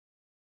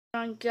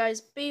On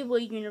guys,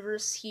 Beyblade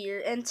Universe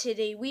here, and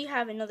today we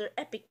have another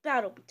epic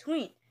battle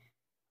between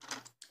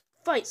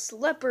Fights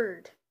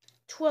Leopard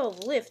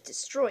 12 Lift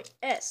Destroy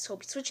S.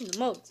 Hope you're switching the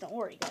modes, don't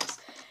worry guys.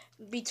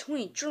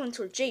 Between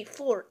Jormuntor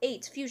J4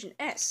 8 Fusion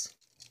S.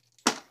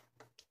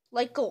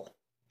 Like goal,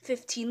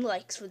 15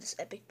 likes for this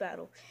epic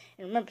battle.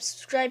 And remember,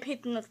 subscribe,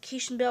 hit the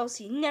notification bell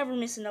so you never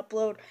miss an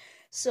upload.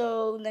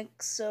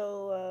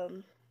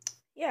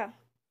 Yeah.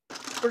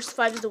 First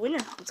 5 is the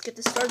winner. Let's get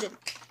this started.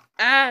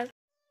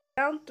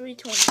 Down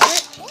 320.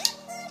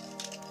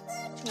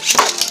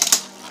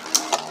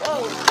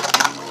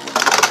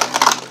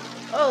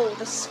 Oh,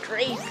 the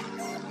scrape.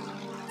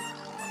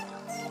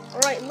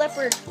 Alright,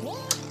 Leopard.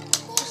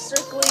 Just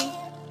circling.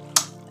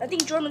 I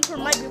think Jormuntor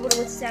might be able to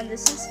withstand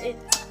this since it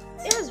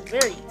has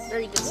very,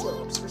 very good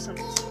slow-ups for some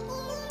reason.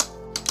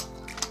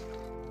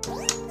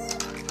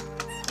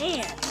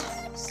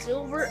 And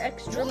Silver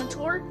X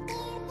Jormuntor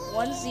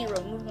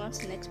 1-0. Moving on to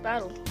the next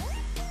battle.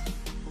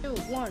 2,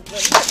 1,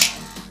 ready.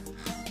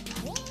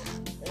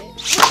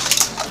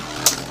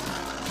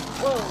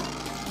 Whoa,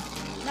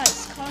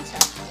 nice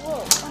contact.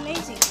 Whoa,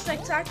 amazing,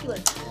 spectacular.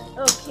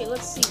 Okay,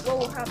 let's see what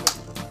will happen.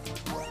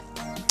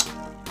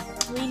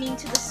 Leaning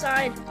to the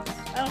side.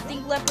 I don't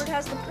think Leopard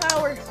has the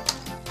power.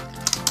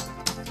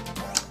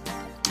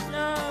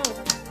 No,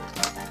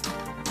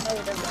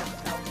 it doesn't have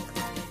the power.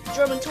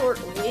 Jormuntor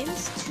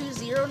wins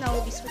 2-0. Now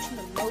we'll be switching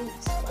the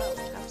modes. Wow,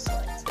 half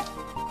slides.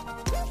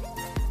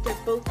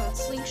 They're both on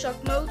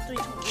slingshot mode.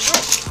 320.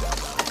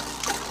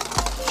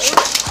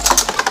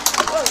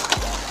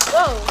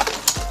 Whoa!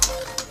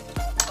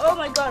 Oh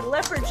my god,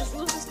 Leopard just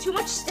loses too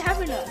much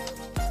stamina.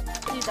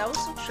 Dude, that was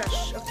so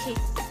trash. Okay,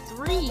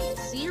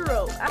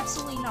 3-0.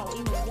 Absolutely not.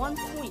 Even 1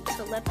 point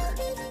to Leopard.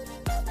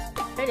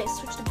 Alright, I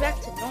switched it back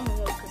to normal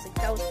mode because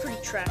that was pretty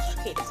trash.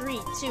 Okay, 3,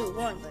 2,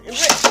 1. Let it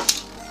rip.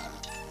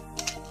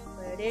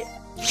 Let it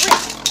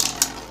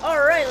rip.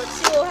 Alright, let's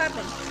see what will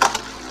happen.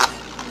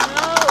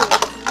 No!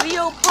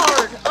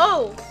 Leopard!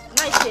 Oh!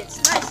 Nice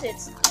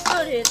hits.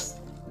 Good hits.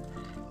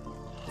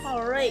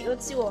 Alright,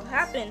 let's see what will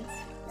happen.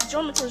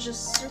 Jormuntor's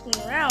just circling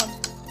around.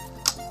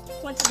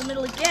 Went to the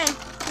middle again.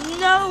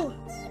 No!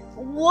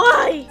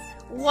 Why?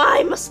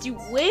 Why must you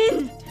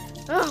win?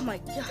 Oh my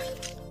god.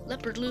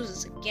 Leopard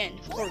loses again.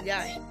 Poor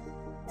guy.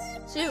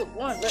 2,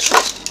 1,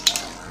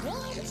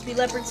 let's be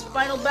Leopard's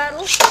final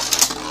battle.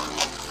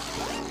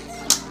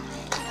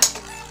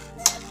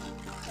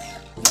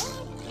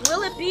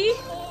 Will it be?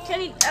 Can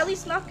he at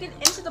least knock it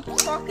into the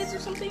pockets or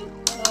something?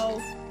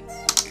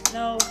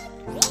 No.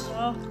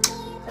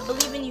 I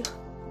believe in you.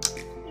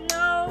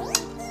 No,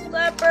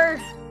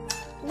 Leopard,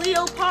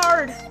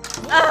 Leopard.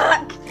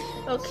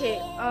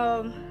 Okay.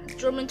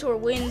 Jormuntor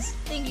wins.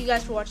 Thank you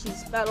guys for watching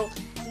this battle.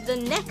 The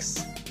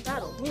next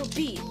battle will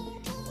be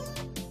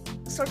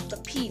starts with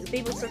a P. The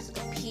Beyblade starts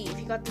with a P. If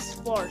you got this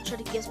far, try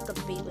to guess what the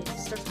Beyblade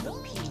starts with a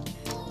P.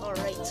 All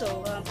right.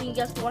 So thank you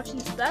guys for watching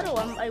this battle.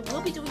 I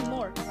will be doing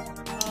more.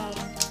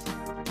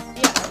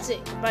 Yeah, that's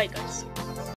it. Bye, guys.